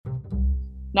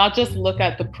not just look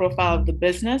at the profile of the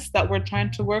business that we're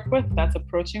trying to work with that's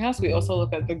approaching us. We also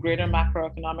look at the greater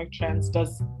macroeconomic trends.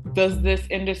 Does this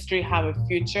industry have a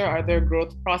future? Are there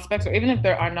growth prospects? Or even if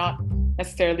there are not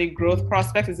necessarily growth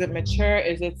prospects, is it mature?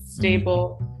 Is it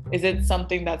stable? Is it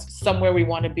something that's somewhere we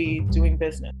want to be doing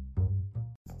business?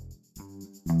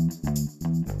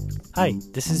 Hi,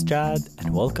 this is Jad,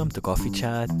 and welcome to Coffee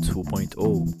Chat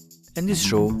 2.0. In this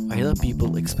show, I let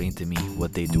people explain to me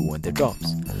what they do in their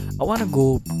jobs. I want to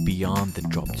go beyond the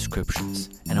job descriptions,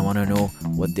 and I want to know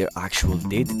what their actual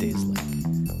day to day is like.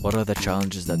 What are the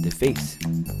challenges that they face?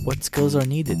 What skills are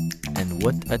needed? And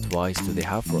what advice do they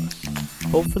have for us?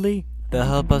 Hopefully, they'll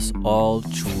help us all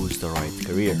choose the right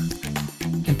career.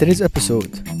 In today's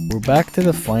episode, we're back to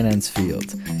the finance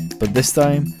field, but this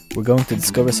time we're going to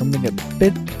discover something a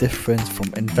bit different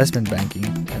from investment banking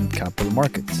and capital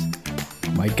markets.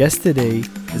 My guest today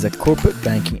is a corporate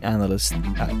banking analyst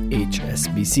at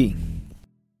HSBC.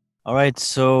 All right,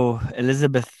 so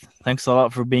Elizabeth, thanks a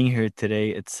lot for being here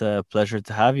today. It's a pleasure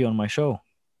to have you on my show.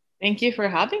 Thank you for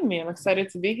having me. I'm excited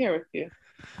to be here with you.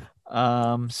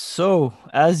 So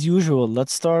as usual,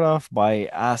 let's start off by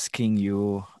asking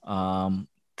you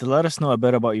to let us know a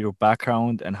bit about your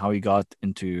background and how you got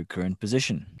into your current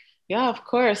position. Yeah, of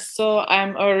course. So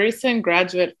I'm a recent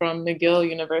graduate from McGill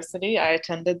University. I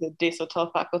attended the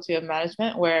Desautels Faculty of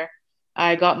Management where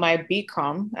I got my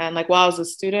BCom. And like while I was a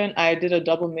student, I did a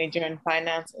double major in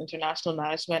finance, international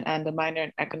management, and a minor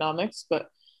in economics, but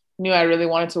knew I really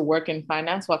wanted to work in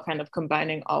finance while kind of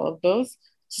combining all of those.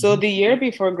 So the year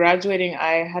before graduating,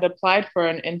 I had applied for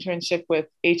an internship with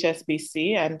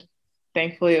HSBC and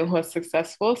thankfully it was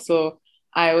successful. So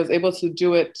I was able to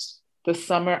do it the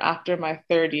summer after my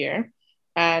third year.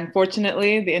 And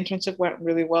fortunately, the internship went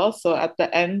really well. So at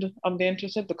the end of the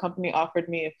internship, the company offered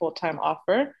me a full-time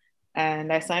offer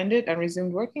and I signed it and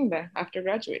resumed working there after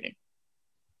graduating.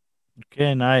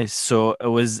 Okay, nice. So it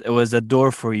was a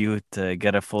door for you to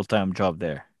get a full-time job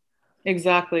there.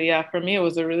 Exactly. Yeah. For me, it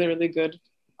was a really, really good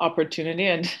opportunity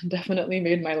and definitely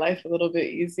made my life a little bit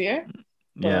easier.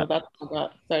 Yeah. So that's how I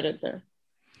got started there.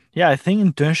 Yeah, I think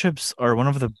internships are one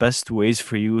of the best ways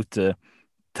for you to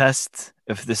test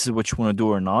if this is what you want to do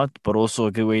or not, but also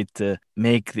a good way to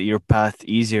make your path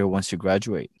easier once you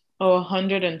graduate. Oh,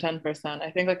 110%.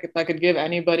 I think like if I could give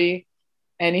anybody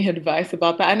any advice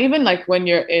about that, and even like when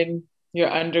you're in your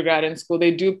undergrad in school,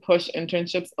 they do push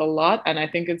internships a lot. And I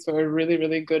think it's for a really,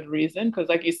 really good reason. Because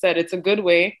like you said, it's a good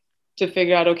way to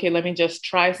figure out, okay, let me just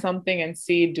try something and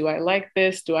see, do I like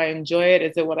this? Do I enjoy it?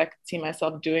 Is it what I could see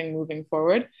myself doing moving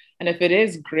forward? And if it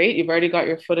is great, you've already got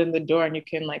your foot in the door and you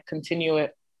can like continue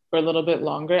it for a little bit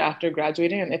longer after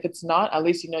graduating. And if it's not, at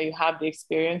least you know you have the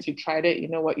experience, you tried it, you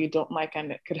know what you don't like,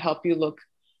 and it could help you look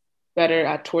better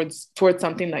at towards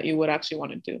something that you would actually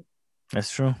want to do. That's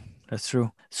true. That's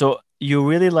true. So you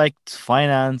really liked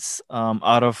finance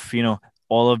out of,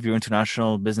 all of your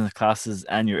international business classes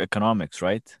and your economics,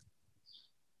 right?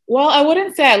 Well, I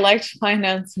wouldn't say I liked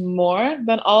finance more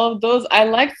than all of those. I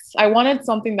wanted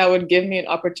something that would give me an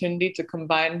opportunity to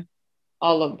combine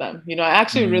all of them. You know, I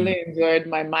actually Mm, really enjoyed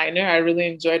my minor. I really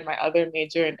enjoyed my other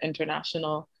major in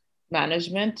international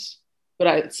management.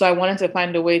 So I wanted to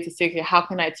find a way to say, okay, how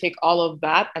can I take all of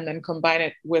that and then combine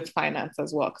it with finance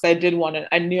as well? Because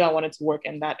I knew I wanted to work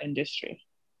in that industry.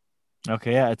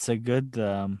 okay, yeah, it's a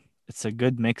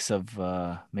good mix of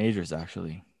majors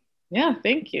actually. Yeah,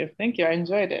 thank you. Thank you. I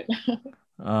enjoyed it.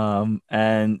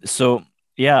 And so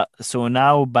yeah, so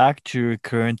now back to your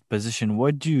current position.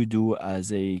 What do you do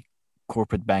as a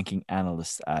corporate banking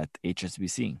analyst at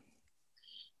HSBC?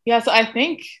 Yeah, so I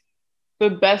think the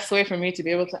best way for me to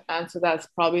be able to answer that is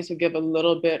probably to give a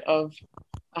little bit of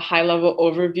a high level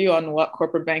overview on what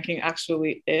corporate banking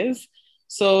actually is.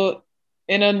 So,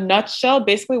 in a nutshell,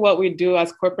 basically what we do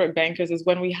as corporate bankers is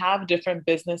when we have different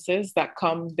businesses that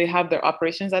come, they have their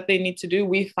operations that they need to do,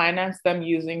 we finance them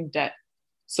using debt.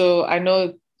 So, I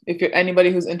know if you're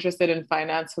anybody who's interested in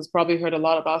finance has probably heard a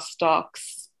lot about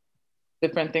stocks,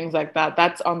 different things like that.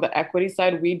 That's on the equity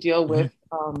side. We deal Hmm. with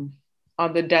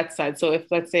on the debt side. So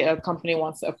if let's say a company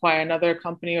wants to acquire another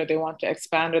company or they want to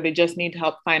expand or they just need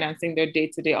help financing their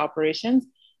day-to-day operations,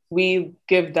 we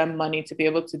give them money to be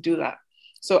able to do that.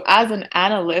 So as an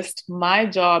analyst, my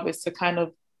job is to kind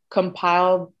of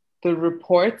compile the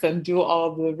reports and do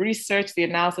all of the research, the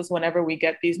analysis whenever we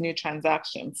get these new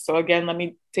transactions. So again, let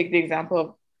me take the example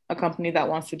of a company that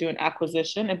wants to do an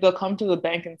acquisition. If they'll come to the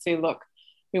bank and say, look,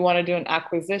 we want to do an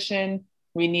acquisition,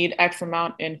 we need X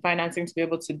amount in financing to be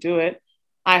able to do it.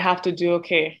 I have to do,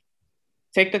 okay,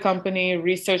 take the company,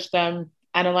 research them,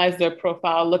 analyze their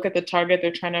profile, look at the target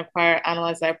they're trying to acquire,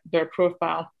 analyze their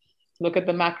profile, look at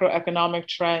the macroeconomic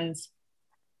trends,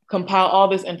 compile all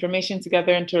this information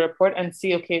together into a report and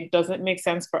see, okay, does it make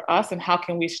sense for us? And how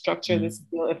can we structure this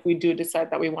deal if we do decide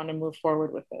that we want to move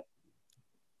forward with it?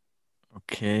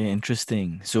 Okay,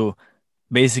 interesting. So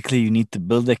basically, you need to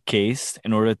build a case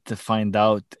in order to find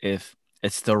out if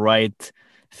it's the right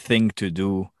thing to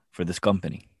do for this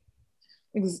company.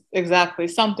 Exactly,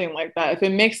 something like that. If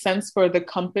it makes sense for the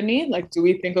company, like, do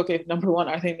we think, okay, number one,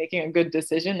 are they making a good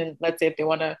decision? And let's say if they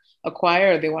want to acquire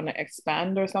or they want to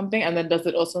expand or something, and then does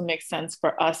it also make sense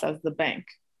for us as the bank,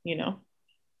 you know?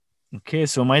 Okay,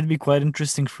 so it might be quite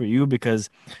interesting for you because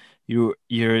you're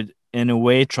in a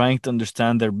way trying to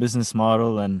understand their business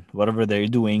model and whatever they're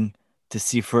doing to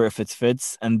see for if it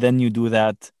fits, and then you do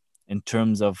that in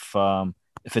terms of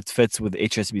if it fits with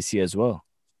HSBC as well.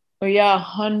 Oh yeah,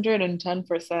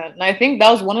 110%. And I think that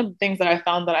was one of the things that I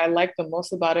found that I like the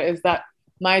most about it is that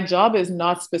my job is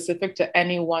not specific to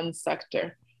any one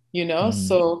sector, you know? Mm,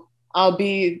 So I'll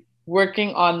be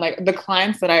working on like the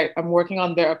clients that I'm working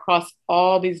on, they're across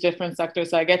all these different sectors.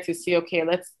 So I get to see, okay,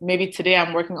 let's maybe today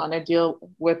I'm working on a deal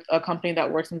with a company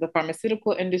that works in the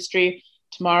pharmaceutical industry.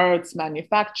 Tomorrow it's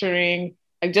manufacturing,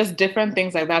 like just different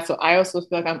things like that. So I also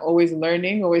feel like I'm always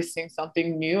learning, always seeing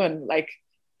something new and like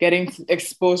getting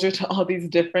exposure to all these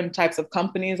different types of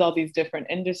companies, all these different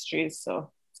industries.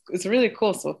 So it's really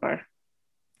cool so far.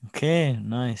 okay,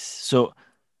 nice. So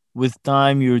with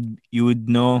time, you would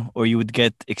know or you would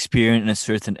get experience in a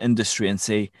certain industry and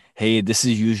say, "Hey, this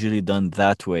is usually done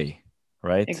that way,"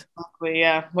 right? Exactly.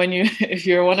 Yeah. When you, if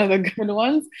you're one of the good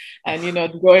ones and, you know,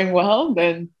 going well,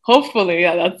 then hopefully,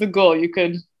 yeah, that's the goal. You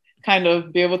could kind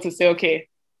of be able to say, okay,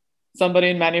 somebody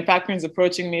in manufacturing is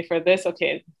approaching me for this.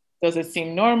 Okay. Does it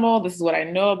seem normal? This is what I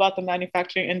know about the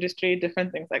manufacturing industry,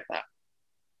 different things like that.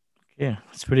 Yeah,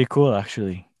 it's pretty cool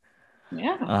actually.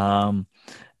 Yeah. Um,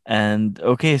 And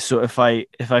okay, so if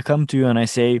I come to you and I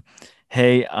say,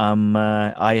 "Hey,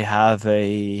 I have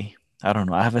I don't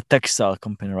know, I have a textile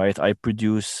company, right? I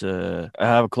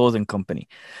have a clothing company,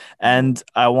 Mhm. and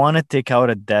I want to take out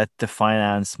a debt to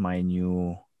finance my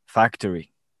new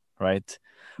factory, right?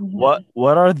 What Mhm.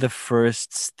 what are the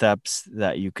first steps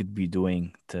that you could be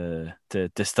doing to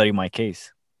study my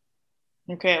case?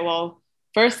 Okay. Well,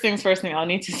 first thing, I'll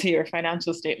need to see your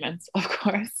financial statements, of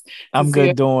course, to I'm see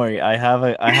good, don't worry. I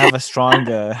have a strong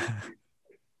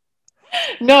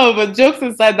no, but jokes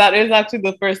aside, that is actually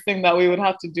the first thing that we would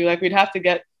have to do. Like we'd have to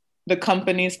get the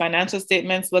company's financial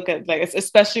statements, look at like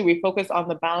especially we focus on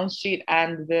the balance sheet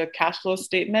and the cash flow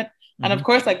statement. And of Mhm.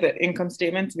 course, like the income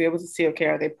statement to be able to see, okay,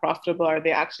 are they profitable? Are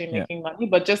they actually Yeah. making money?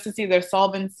 But just to see their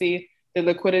solvency, their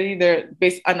liquidity, their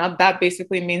base, and that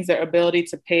basically means their ability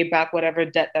to pay back whatever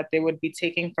debt that they would be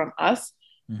taking from us.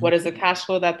 Mhm. What is the cash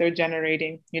flow that they're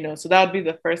generating? You know, so that would be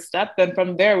the first step. Then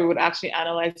from there, we would actually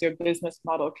analyze your business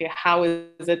model. Okay, how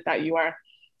is it that you are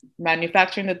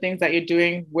manufacturing the things that you're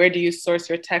doing? Where do you source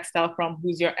your textile from?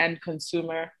 Who's your end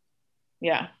consumer?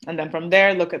 Yeah. And then from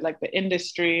there, look at like the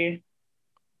industry,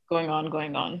 going on,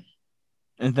 going on.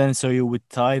 And then so you would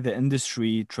tie the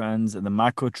industry trends and the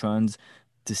macro trends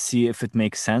to see if it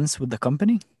makes sense with the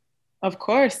company? Of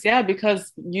course, yeah,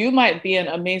 because you might be an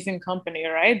amazing company,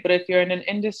 right? But if you're in an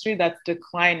industry that's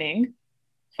declining,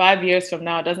 5 years from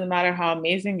now, it doesn't matter how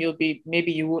amazing you'll be,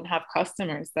 maybe you won't have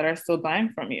customers that are still buying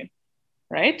from you,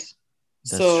 right?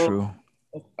 That's So true.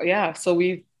 yeah, so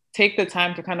we take the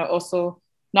time to kind of also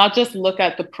not just look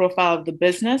at the profile of the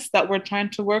business that we're trying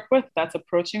to work with that's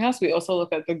approaching us, we also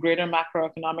look at the greater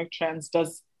macroeconomic trends.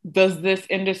 Does this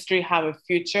industry have a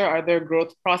future? Are there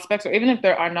growth prospects? Or even if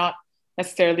there are not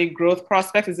necessarily growth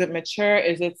prospects, is it mature?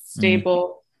 Is it Mm,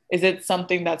 stable? Is it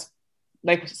something that's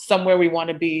like somewhere we want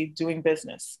to be doing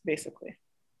business, basically?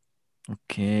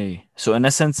 okay. So in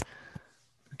essence,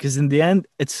 because in the end,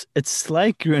 it's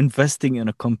like you're investing in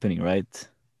a company, right?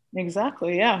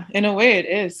 Exactly. Yeah. In a way, it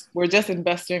is. We're just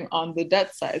investing on the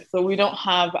debt side. So we don't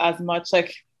have as much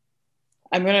like,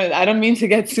 I don't mean to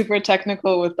get super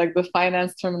technical with like the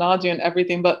finance terminology and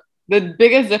everything, but the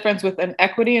biggest difference with an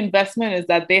equity investment is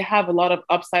that they have a lot of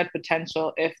upside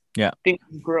potential if Yeah. things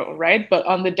grow, right? But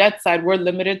on the debt side, we're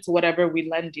limited to whatever we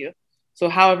lend you. So,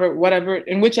 however, whatever,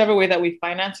 in whichever way that we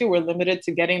finance you, we're limited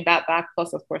to getting that back,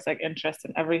 plus, of course, like interest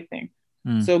and everything.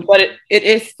 Mm, So, but it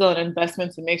is still an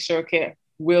investment to make sure, okay,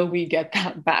 will we get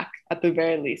that back at the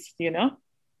very least, you know?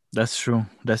 that's true.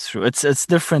 That's true. It's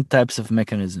different types of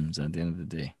mechanisms at the end of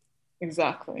the day.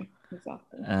 Exactly.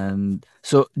 Exactly. And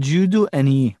so do you do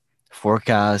any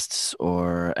forecasts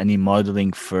or any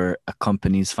modeling for a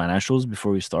company's financials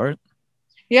before we start?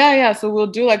 Yeah, yeah. So we'll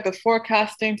do like the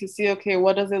forecasting to see, okay,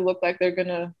 what does it look like they're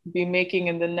gonna be making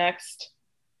in the next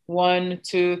 1,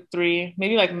 2, 3,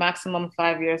 maybe like maximum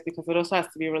 5 years, because it also has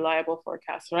to be reliable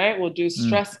forecasts, right? We'll do Mm,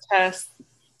 stress tests,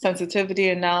 sensitivity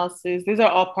analysis. These are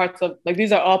all part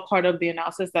of the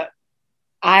analysis that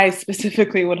I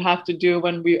specifically would have to do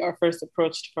when we are first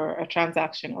approached for a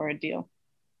transaction or a deal.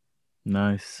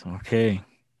 nice. Okay.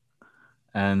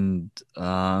 And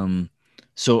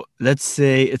so let's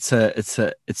say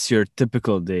it's your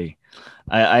typical day.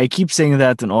 I keep saying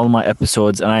that in all my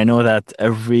episodes, and I know that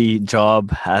every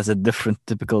job has a different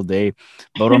typical day.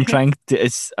 But what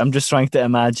I'm just trying to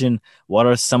imagine what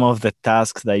are some of the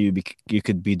tasks that you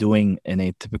could be doing in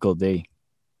a typical day.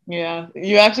 Yeah,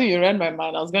 you read my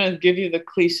mind. I was gonna give you the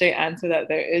cliche answer that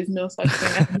there is no such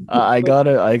thing as I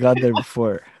got there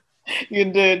before. you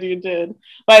did.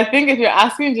 But I think if you're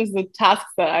asking just the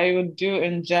tasks that I would do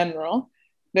in general,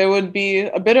 there would be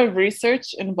a bit of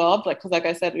research involved, like because like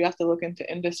I said, we have to look into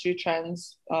industry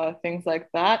trends, things like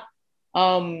that.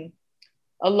 Um,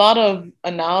 a lot of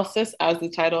analysis, as the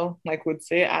title like would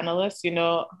say, analysts,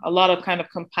 a lot of kind of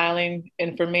compiling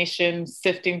information,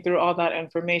 sifting through all that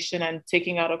information and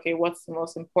taking out, okay, what's the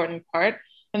most important part.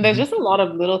 And there's Hmm. just a lot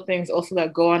of little things also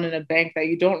that go on in a bank that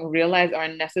you don't realize are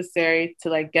necessary to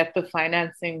like get the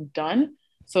financing done.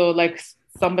 So like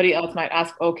somebody else might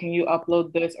ask, oh, can you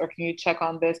upload this, or can you check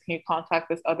on this, can you contact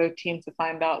this other team to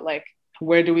find out like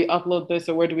where do we upload this,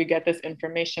 or where do we get this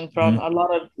information from. Hmm. A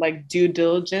lot of like due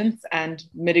diligence and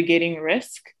mitigating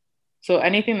risk. So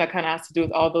anything that kind of has to do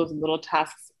with all those little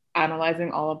tasks,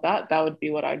 analyzing all of that, that would be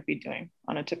what I'd be doing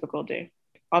on a typical day.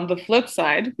 On the flip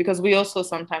side, because we also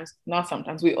sometimes, not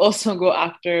sometimes, we also go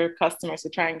after customers to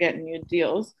try and get new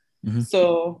deals. Hmm.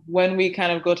 So when we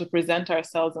kind of go to present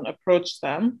ourselves and approach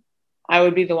them, I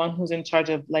would be the one who's in charge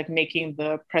of like making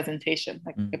the presentation,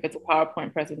 like if it's a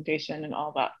PowerPoint presentation and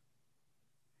all that.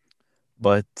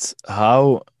 But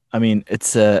how? I mean,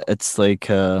 it's like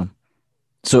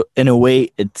so in a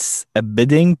way, it's a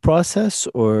bidding process,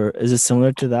 or is it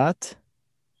similar to that?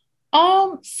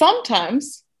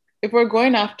 Sometimes if we're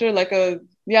going after like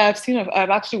yeah, I've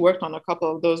actually worked on a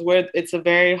couple of those where it's a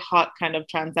very hot kind of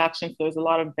transaction. So there's a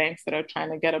lot of banks that are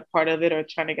trying to get a part of it or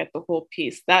trying to get the whole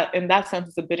piece. That in that sense,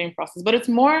 it's a bidding process, but it's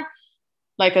more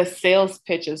like a sales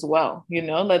pitch as well.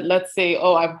 Let's say,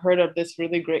 oh, I've heard of this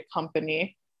really great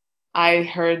company. I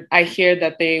hear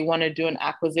that they want to do an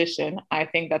acquisition. I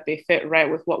think that they fit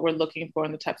right with what we're looking for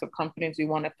and the types of companies we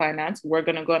want to finance. We're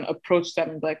going to go and approach them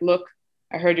and be like, look,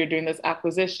 I heard you're doing this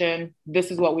acquisition.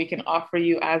 This is what we can offer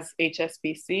you as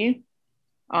HSBC.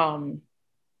 Um,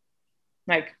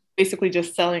 like basically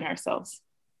just selling ourselves.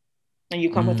 And you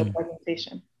come with a Mm.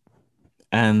 presentation.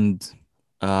 And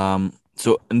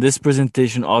so in this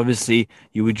presentation, obviously,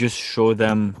 you would just show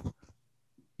them,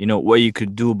 what you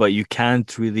could do, but you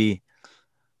can't really.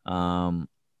 Um,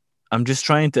 I'm just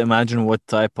trying to imagine what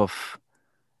type of,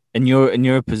 in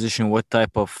your position, what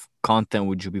type of content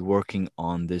would you be working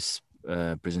on this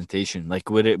presentation? Like,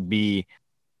 would it be?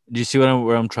 Do you see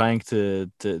where I'm trying to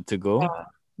go?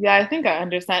 Yeah, I think I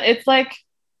understand. It's like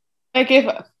if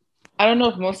I don't know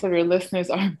if most of your listeners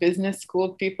are business school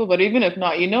people, but even if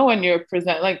not, when you're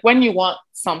when you want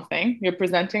something, you're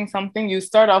presenting something, you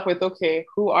start off with, okay,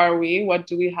 who are we? What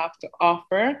do we have to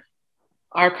offer?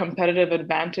 Our competitive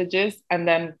advantages. And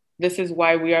then this is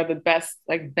why we are the best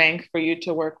like bank for you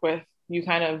to work with.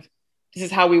 This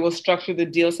is how we will structure the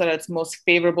deal so that it's most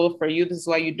favorable for you. This is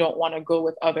why you don't want to go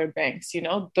with other banks.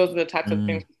 Those are the types of Mm,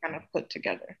 things we kind of put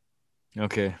together.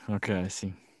 okay, okay, I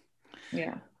see.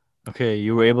 Yeah. Okay,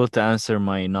 you were able to answer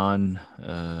my non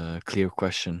clear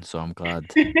question, so I'm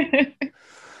glad.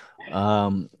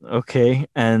 Okay,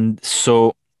 and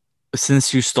so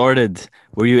since you started,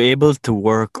 were you able to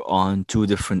work on two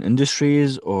different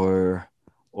industries, or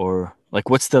like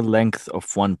what's the length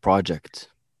of one project?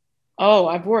 Oh,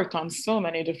 I've worked on so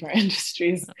many different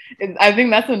industries. I think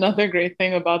that's another great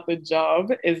thing about the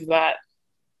job is that,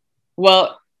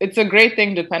 well, it's a great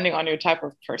thing depending on your type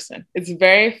of person. It's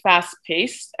very fast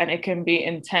paced and it can be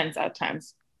intense at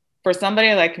times. For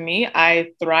somebody like me,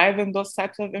 I thrive in those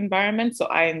types of environments, so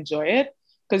I enjoy it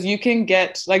because you can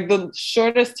get like the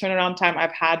shortest turnaround time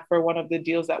I've had for one of the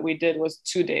deals that we did was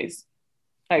 2 days.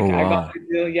 Oh Like I got wow. the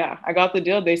deal. Yeah, I got the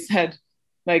deal. They said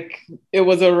like it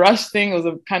was a rush thing. It was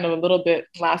a kind of a little bit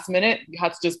last minute. You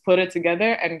had to just put it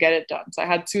together and get it done. So I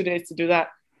had 2 days to do that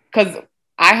because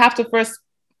I have to first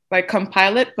like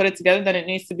compile it, put it together. Then it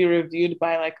needs to be reviewed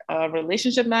by like a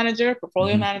relationship manager,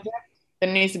 portfolio Hmm. manager. Then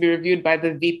it needs to be reviewed by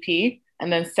the VP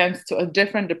and then sent to a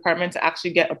different department to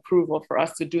actually get approval for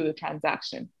us to do the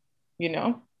transaction. You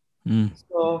know, Mm.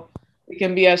 so it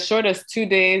can be as short as 2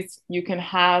 days. You can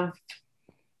have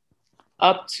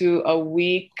up to a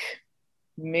week,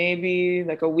 maybe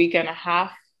like a week and a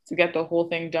half. to get the whole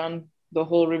thing done, the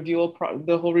whole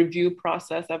review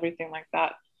process, everything like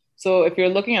that. So if you're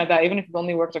looking at that, even if you've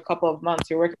only worked a couple of months,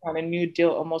 you're working on a new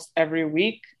deal almost every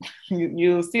week.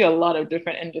 You'll see a lot of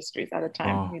different industries at a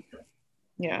time. Oh,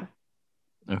 Yeah.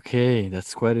 okay,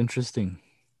 that's quite interesting.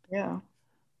 Yeah.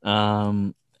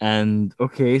 And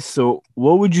okay, so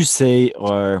what would you say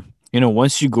are,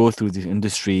 once you go through the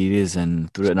industries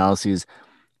and through the analyses,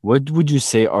 what would you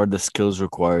say are the skills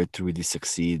required to really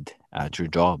succeed at your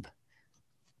job?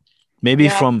 Maybe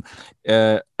Yeah. from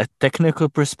a technical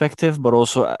perspective, but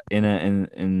also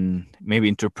in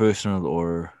maybe interpersonal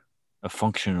or a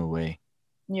functional way.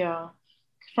 Yeah.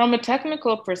 From a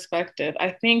technical perspective, I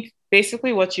think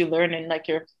basically what you learn in like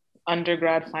your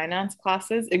undergrad finance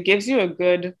classes, it gives you a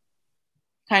good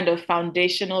kind of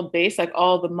foundational base, like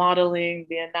all the modeling,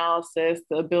 the analysis,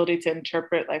 the ability to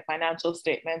interpret like financial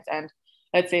statements. And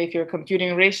let's say if you're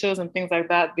computing ratios and things like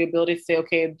that, the ability to say,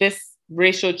 okay, this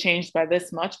ratio changed by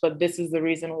this much, but this is the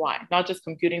reason why, not just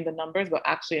computing the numbers, but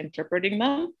actually interpreting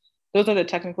them. Those are the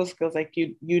technical skills like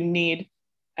you need,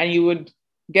 and you would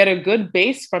get a good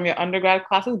base from your undergrad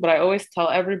classes. But I always tell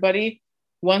everybody,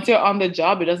 once you're on the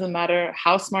job, it doesn't matter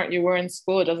how smart you were in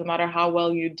school, it doesn't matter how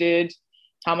well you did,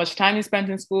 how much time you spent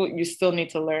in school, you still need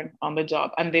to learn on the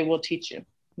job, and they will teach you,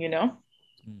 you know?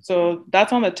 So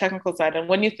that's on the technical side. And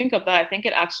when you think of that, I think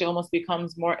it actually almost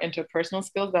becomes more interpersonal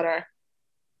skills that are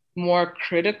more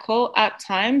critical at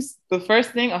times. The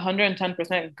first thing,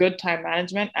 110% good time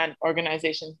management and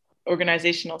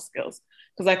organizational skills.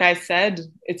 Because like I said,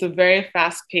 it's a very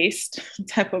fast-paced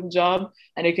type of job,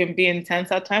 and it can be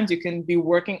intense at times. You can be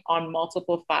working on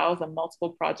multiple files and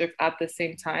multiple projects at the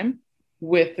same time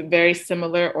with very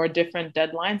similar or different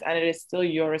deadlines, and it is still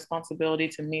your responsibility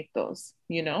to meet those,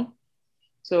 you know?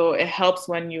 So it helps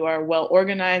when you are well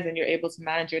organized and you're able to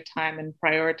manage your time and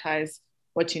prioritize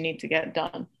what you need to get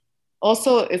done.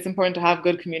 Also, it's important to have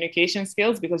good communication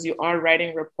skills because you are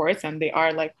writing reports, and they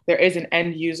are like, there is an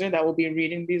end user that will be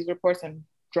reading these reports and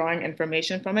drawing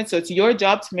information from it. So it's your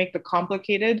job to make the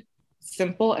complicated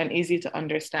simple and easy to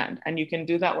understand. And you can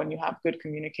do that when you have good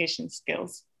communication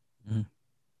skills. Mhm.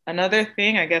 Another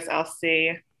thing, I guess I'll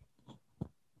say,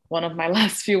 one of my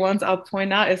last few ones I'll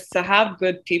point out is to have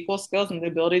good people skills and the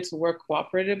ability to work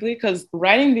cooperatively. Because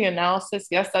writing the analysis,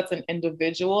 yes, that's an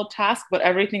individual task, but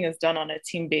everything is done on a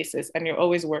team basis, and you're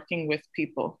always working with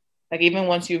people. Like even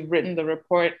once you've written the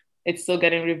report, it's still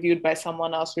getting reviewed by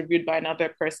someone else, reviewed by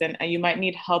another person, and you might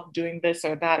need help doing this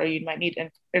or that, or you might need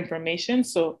information.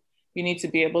 So you need to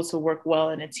be able to work well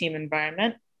in a team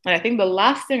environment. And I think the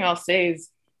last thing I'll say is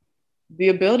the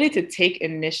ability to take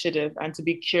initiative and to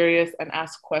be curious and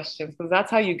ask questions, because that's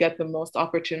how you get the most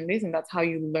opportunities, and that's how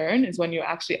you learn, is when you're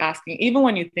actually asking, even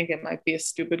when you think it might be a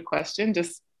stupid question,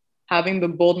 just having the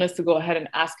boldness to go ahead and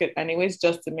ask it anyways,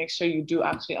 just to make sure you do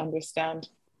actually understand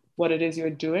what it is you're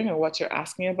doing or what you're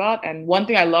asking about. And one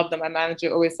thing I love that my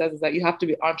manager always says is that you have to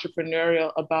be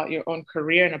entrepreneurial about your own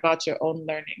career and about your own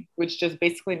learning, which just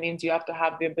basically means you have to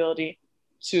have the ability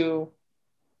to,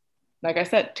 like I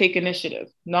said, take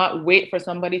initiative, not wait for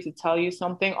somebody to tell you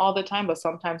something all the time, but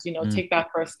sometimes, take that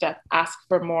first step, ask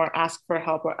for more, ask for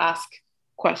help, or ask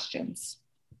questions.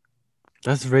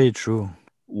 That's very true.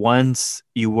 Once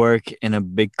you work in a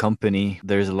big company,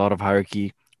 there's a lot of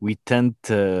hierarchy. We tend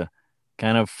to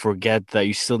kind of forget that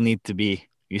you still need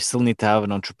to have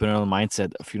an entrepreneurial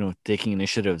mindset of, taking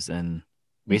initiatives and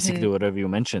basically whatever you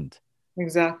mentioned.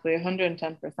 Exactly,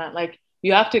 110%. Like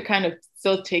you have to kind of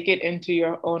still take it into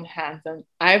your own hands. And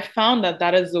I've found that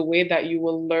that is the way that you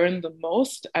will learn the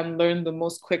most and learn the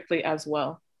most quickly as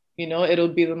well. It'll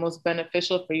be the most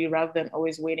beneficial for you rather than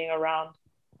always waiting around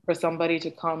for somebody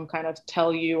to come kind of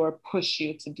tell you or push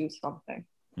you to do something.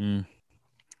 Mm.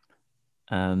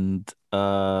 And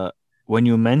when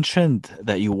you mentioned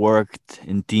that you worked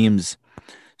in teams,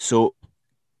 so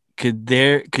could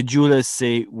you, let's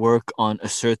say, work on a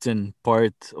certain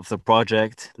part of the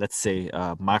project, let's say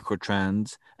macro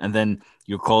trends, and then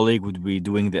your colleague would be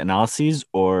doing the analyses,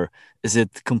 or is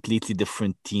it completely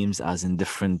different teams as in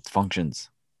different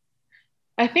functions?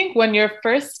 I think when you're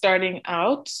first starting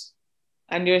out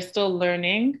and you're still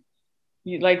learning,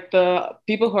 like the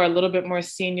people who are a little bit more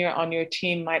senior on your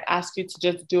team might ask you to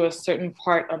just do a certain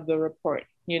part of the report,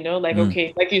 like,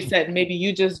 okay, like you said, maybe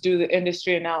you just do the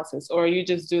industry analysis, or you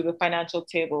just do the financial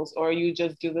tables, or you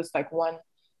just do this like one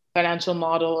financial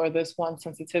model or this one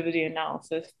sensitivity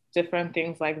analysis, different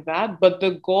things like that. But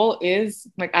the goal is,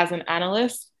 like, as an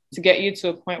analyst, to get you to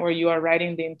a point where you are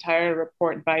writing the entire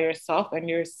report by yourself and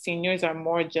your seniors are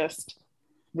more just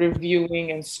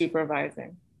reviewing and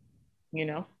supervising, you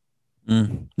know?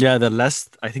 Yeah,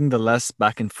 I think the less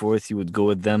back and forth you would go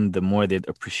with them, the more they'd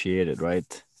appreciate it,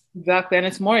 right? Exactly. And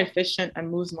it's more efficient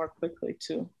and moves more quickly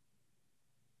too.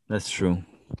 That's true.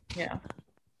 Yeah.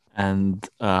 And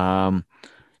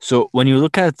so when you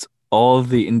look at all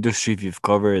the industries you've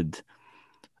covered,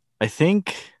 I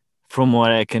think from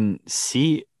what I can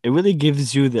see, it really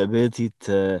gives you the ability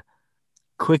to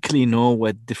quickly know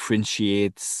what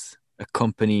differentiates a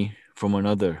company from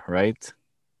another, right?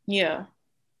 Yeah.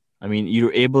 I mean,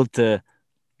 you're able to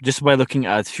just by looking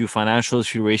at few financials,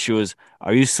 few ratios,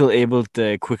 are you still able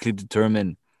to quickly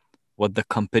determine what the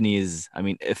company is? I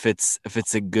mean, if it's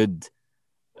a good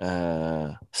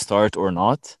start or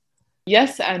not?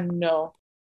 Yes and no.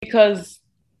 Because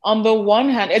on the one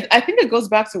hand, I think it goes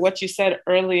back to what you said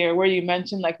earlier, where you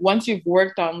mentioned like once you've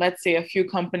worked on, let's say, a few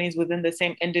companies within the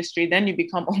same industry, then you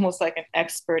become almost like an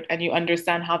expert and you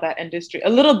understand how that industry, a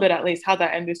little bit at least, how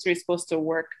that industry is supposed to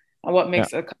work and what Yeah,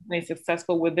 makes a company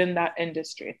successful within that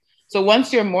industry. So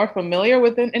once you're more familiar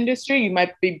with an industry, you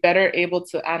might be better able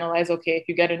to analyze, okay, if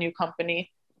you get a new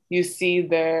company, you see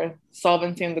their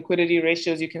solvency and liquidity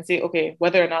ratios, you can see, okay,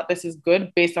 whether or not this is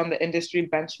good based on the industry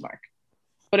benchmark.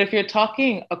 But if you're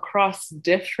talking across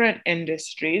different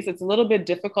industries, it's a little bit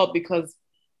difficult because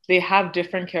they have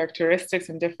different characteristics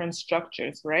and different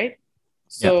structures, right? yeah.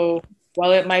 So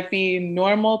while it might be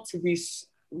normal to be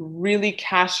really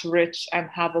cash rich and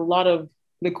have a lot of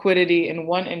liquidity in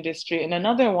one industry, in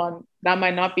another one, that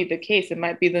might not be the case. It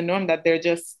might be the norm that they're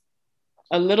just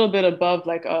a little bit above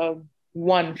like a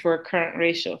one for a current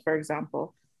ratio, for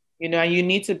example. You know, and you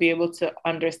need to be able to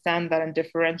understand that and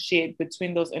differentiate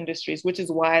between those industries, which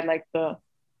is why like the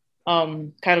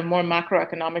kind of more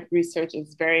macroeconomic research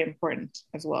is very important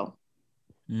as well.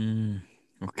 Mm,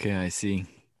 okay, I see.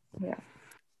 Yeah.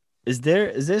 Is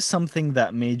there something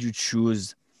that made you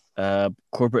choose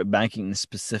corporate banking in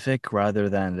specific rather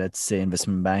than, let's say,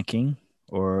 investment banking,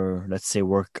 or let's say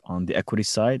work on the equity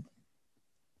side?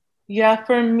 Yeah,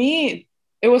 for me,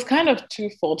 it was kind of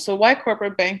twofold. So why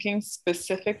corporate banking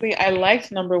specifically? I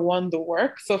liked number one, the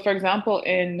work. So for example,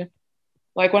 in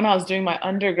like when I was doing my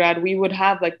undergrad, we would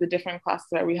have like the different classes,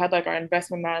 right? We had like our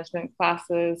investment management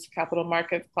classes, capital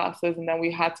markets classes, and then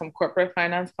we had some corporate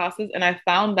finance classes. And I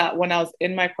found that when I was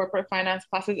in my corporate finance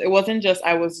classes, it wasn't just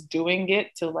I was doing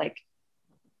it to like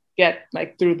get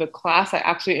like through the class. I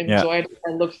actually Yeah, enjoyed it.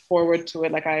 I looked forward to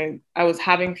it. Like I was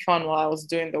having fun while I was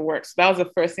doing the work. So that was the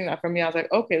first thing that for me, I was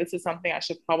like, okay, this is something I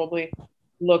should probably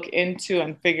look into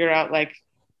and figure out like,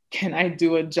 can I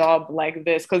do a job like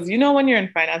this? Because you know, when you're in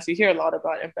finance, you hear a lot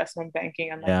about investment banking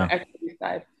and like yeah. the equity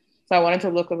side. So I wanted to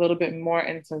look a little bit more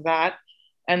into that.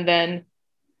 And then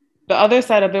the other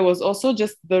side of it was also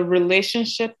just the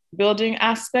relationship building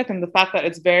aspect and the fact that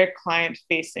it's very client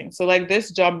facing. So like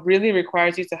this job really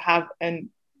requires you to have an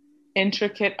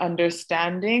intricate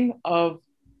understanding of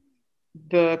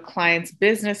the client's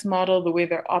business model, the way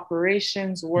their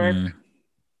operations work. Mm,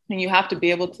 And you have to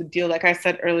be able to deal, like I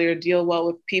said earlier, deal well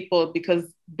with people because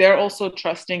they're also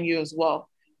trusting you as well.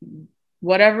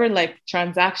 Whatever like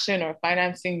transaction or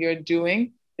financing you're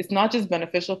doing, it's not just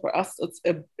beneficial for us,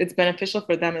 it's beneficial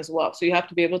for them as well. So you have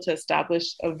to be able to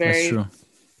establish a that's very true.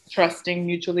 trusting,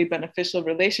 mutually beneficial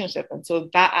relationship. And so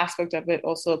that aspect of it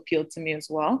also appealed to me as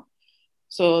well.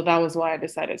 So that was why I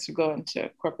decided to go into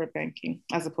corporate banking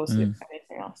as opposed to Mm.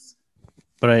 anything else.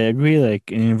 But I agree,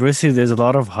 like in university, there's a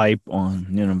lot of hype on,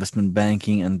 investment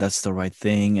banking, and that's the right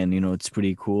thing, and it's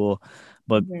pretty cool.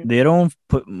 But Mm-hmm. they don't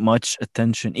put much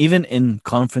attention, even in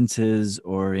conferences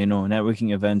or,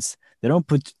 networking events, they don't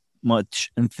put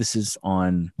much emphasis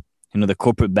on, the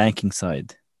corporate banking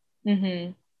side.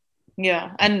 Mm-hmm.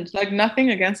 Yeah. And like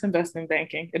nothing against investment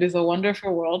banking. It is a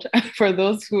wonderful world. For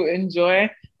those who enjoy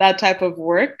that type of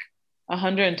work,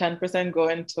 110% go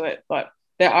into it. But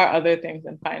there are other things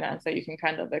in finance that you can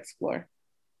kind of explore.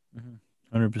 Mhm.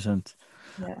 100%.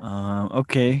 Yeah.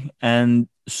 Okay. And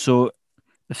so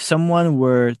if someone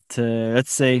were to,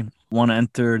 let's say, want to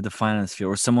enter the finance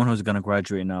field, or someone who's going to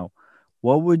graduate now,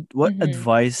 what Mm-hmm.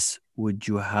 advice would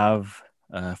you have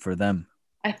for them?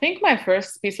 I think my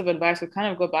first piece of advice would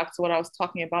kind of go back to what I was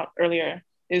talking about earlier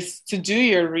is to do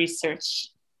your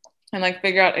research and like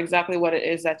figure out exactly what it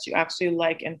is that you actually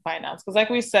like in finance. Because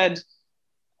like we said,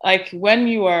 like when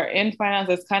you are in finance,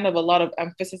 there's kind of a lot of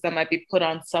emphasis that might be put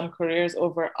on some careers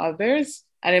over others.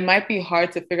 And it might be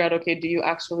hard to figure out, okay, do you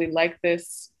actually like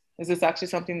this? Is this actually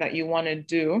something that you want to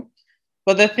do?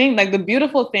 But the thing, like the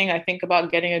beautiful thing I think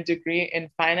about getting a degree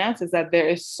in finance is that there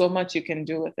is so much you can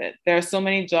do with it. There are so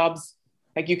many jobs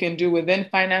like you can do within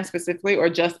finance specifically or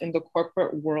just in the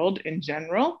corporate world in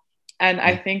general. And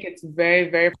I Mm. think it's very,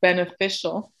 very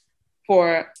beneficial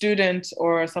for students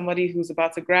or somebody who's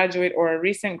about to graduate or a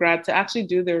recent grad to actually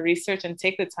do their research and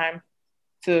take the time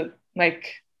to like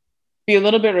be a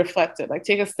little bit reflective, like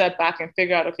take a step back and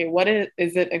figure out, okay, what is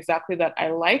it exactly that I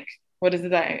like? What is it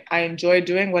that I enjoy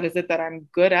doing? What is it that I'm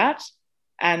good at?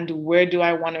 And where do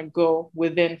I want to go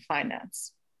within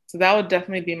finance? So that would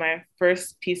definitely be my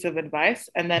first piece of advice.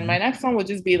 And then my next one would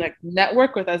just be like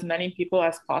network with as many people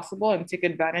as possible and take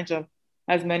advantage of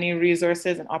as many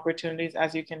resources and opportunities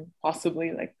as you can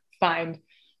possibly like find.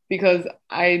 Because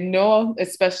I know,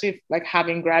 especially like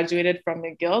having graduated from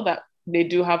McGill, that they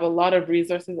do have a lot of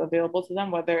resources available to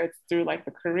them, whether it's through like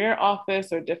the career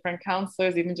office or different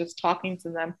counselors, even just talking to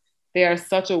them. They are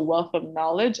such a wealth of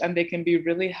knowledge and they can be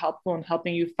really helpful in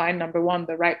helping you find, number one,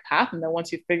 the right path. And then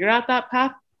once you figure out that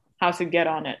path, how to get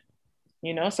on it,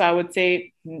 So I would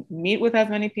say meet with as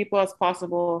many people as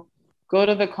possible, go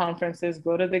to the conferences,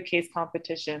 go to the case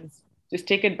competitions, just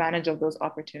take advantage of those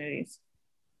opportunities.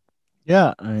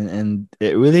 Yeah, and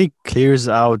it really clears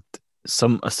out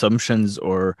some assumptions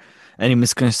or any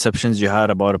misconceptions you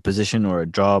had about a position or a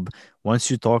job.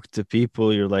 Once you talk to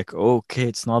people, you're like, okay,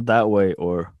 it's not that way,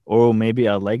 or maybe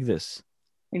I like this.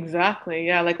 Exactly.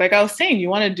 Yeah. Like I was saying, you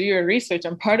want to do your research,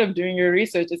 and part of doing your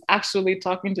research is actually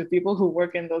talking to people who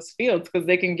work in those fields because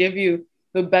they can give you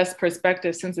the best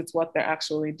perspective since it's what they're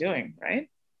actually doing, right?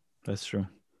 That's true.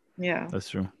 Yeah. That's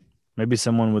true. Maybe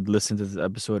someone would listen to this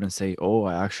episode and say, oh,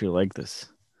 I actually like this.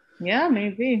 Yeah,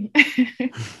 maybe.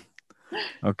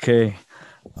 Okay.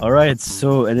 All right.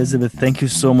 So, Elizabeth, thank you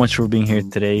so much for being here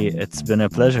today. It's been a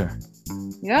pleasure.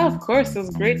 Yeah, of course. It was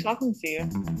great talking to you.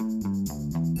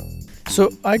 So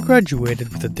I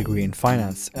graduated with a degree in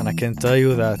finance, and I can tell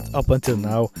you that up until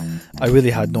now, I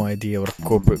really had no idea what a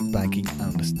corporate banking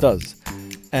analyst does.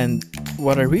 And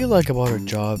what I really like about her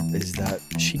job is that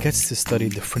she gets to study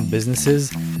different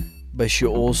businesses, but she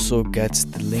also gets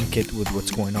to link it with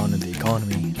what's going on in the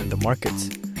economy and the markets.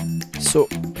 So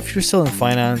if you're still in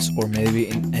finance or maybe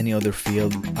in any other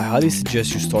field, I highly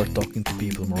suggest you start talking to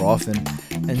people more often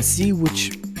and see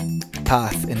which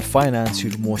path in finance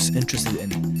you're most interested in,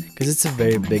 because it's a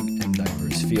very big and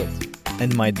diverse field.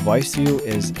 And my advice to you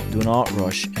is do not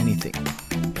rush anything.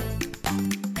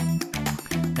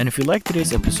 And if you like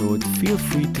today's episode, feel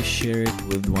free to share it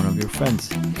with one of your friends.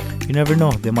 You never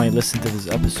know, they might listen to this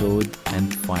episode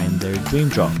and find their dream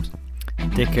jobs.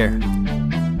 Take care.